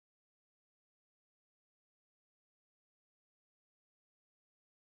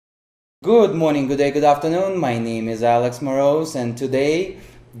Good morning, good day, good afternoon. My name is Moroz, and today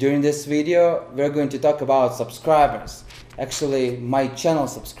during this video we're going to talk about subscribers. Actually, my channel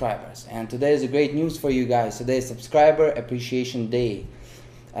subscribers. And today is a great news for you guys. Today is Subscriber Appreciation Day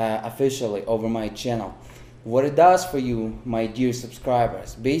officially over my channel. What it does for you, my dear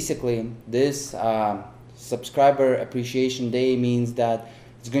subscribers, basically this Subscriber Appreciation Day means that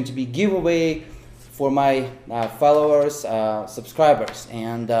it's going to be giveaway for my followers, subscribers,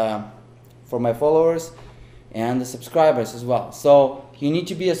 and for my followers and the subscribers as well. So you need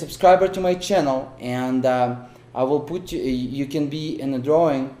to be a subscriber to my channel, and I will put you can be in a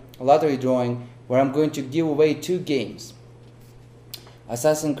drawing, a lottery drawing, where I'm going to give away two games,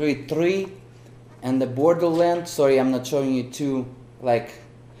 Assassin's Creed 3 and the Borderlands. Sorry, I'm not showing you two, like,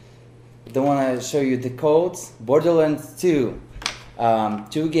 don't want to show you the codes. Borderlands 2,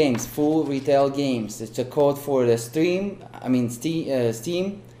 two games, full retail games. It's a code for the Steam,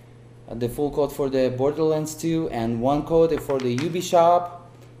 the full code for the Borderlands 2, and one code for the Ubisoft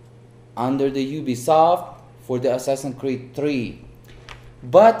under the Ubisoft for the Assassin's Creed 3.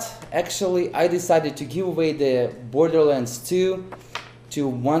 But actually I decided to give away the Borderlands 2 to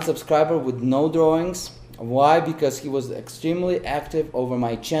one subscriber with no drawings. Why? Because he was extremely active over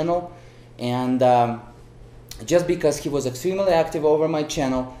my channel, and just because he was extremely active over my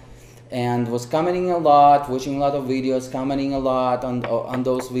channel and was commenting a lot, watching a lot of videos, commenting a lot on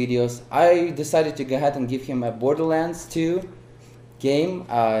those videos, I decided to go ahead and give him a Borderlands 2 game,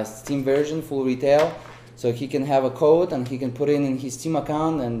 Steam version, full retail, so he can have a code and he can put it in his Steam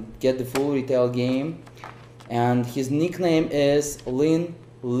account and get the full retail game. And his nickname is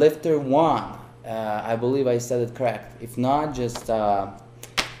Lifter1. I believe I said it correct. If not, just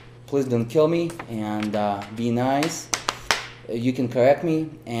please don't kill me, and be nice. You can correct me.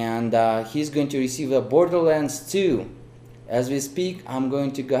 And he's going to receive a Borderlands 2. As we speak, I'm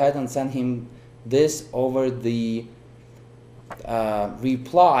going to go ahead and send him this over the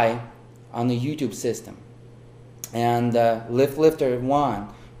reply on the YouTube system. And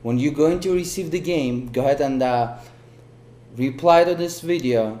Lifter1, when you're going to receive the game, go ahead and reply to this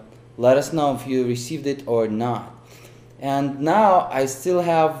video. Let us know if you received it or not. And now I still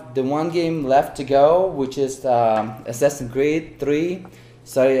have the one game left to go, which is Assassin's Creed 3.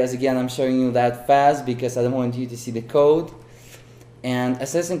 Sorry, as again I'm showing you that fast because I don't want you to see the code. And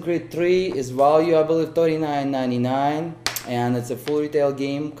Assassin's Creed 3 is value, I believe, $39.99, and it's a full retail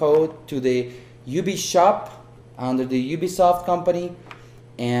game code to the Ubisoft under the Ubisoft company.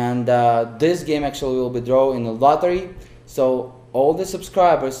 And this game actually will be drawn in a lottery. So all the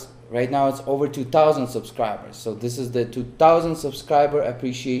subscribers, right now it's over 2,000 subscribers, so this is the 2,000 subscriber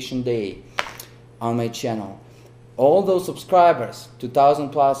appreciation day on my channel. All those subscribers,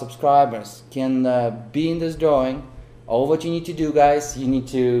 2,000 plus subscribers, can be in this drawing. All what you need to do, guys, you need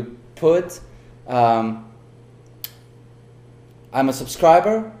to put I'm a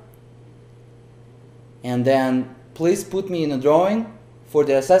subscriber, and then please put me in a drawing for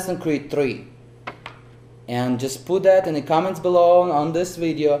the Assassin's Creed 3, and just put that in the comments below on this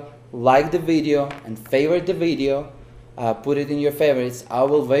video. Like the video and favorite the video, put it in your favorites. I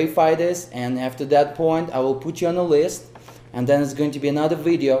will verify this, and after that point I will put you on a list, and then it's going to be another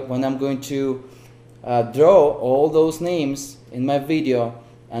video when I'm going to draw all those names in my video,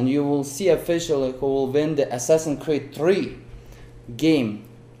 and you will see officially who will win the Assassin's Creed 3 game.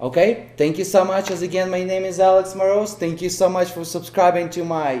 Okay, thank you so much. As again, my name is Moroz. Thank you so much for subscribing to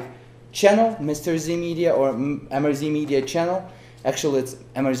my channel, Mr. Z Media or MRZ Media channel. Actually, it's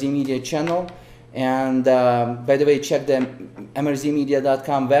MRZ Media channel. And by the way, check the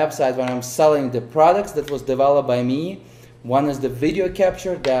mrzmedia.com website where I'm selling the products that was developed by me. One is the video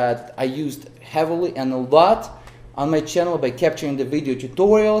capture that I used heavily and a lot on my channel by capturing the video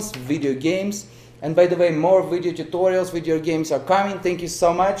tutorials, video games. And by the way, more video tutorials, video games are coming. Thank you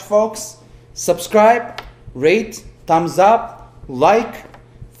so much, folks. Subscribe, rate, thumbs up, like,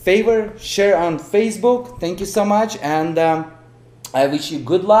 favor, share on Facebook. Thank you so much, and I wish you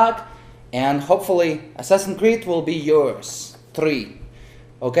good luck, and hopefully Assassin's Creed will be yours. 3.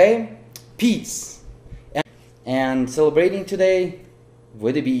 Okay? Peace. And celebrating today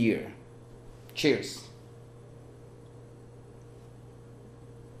with a beer. Cheers.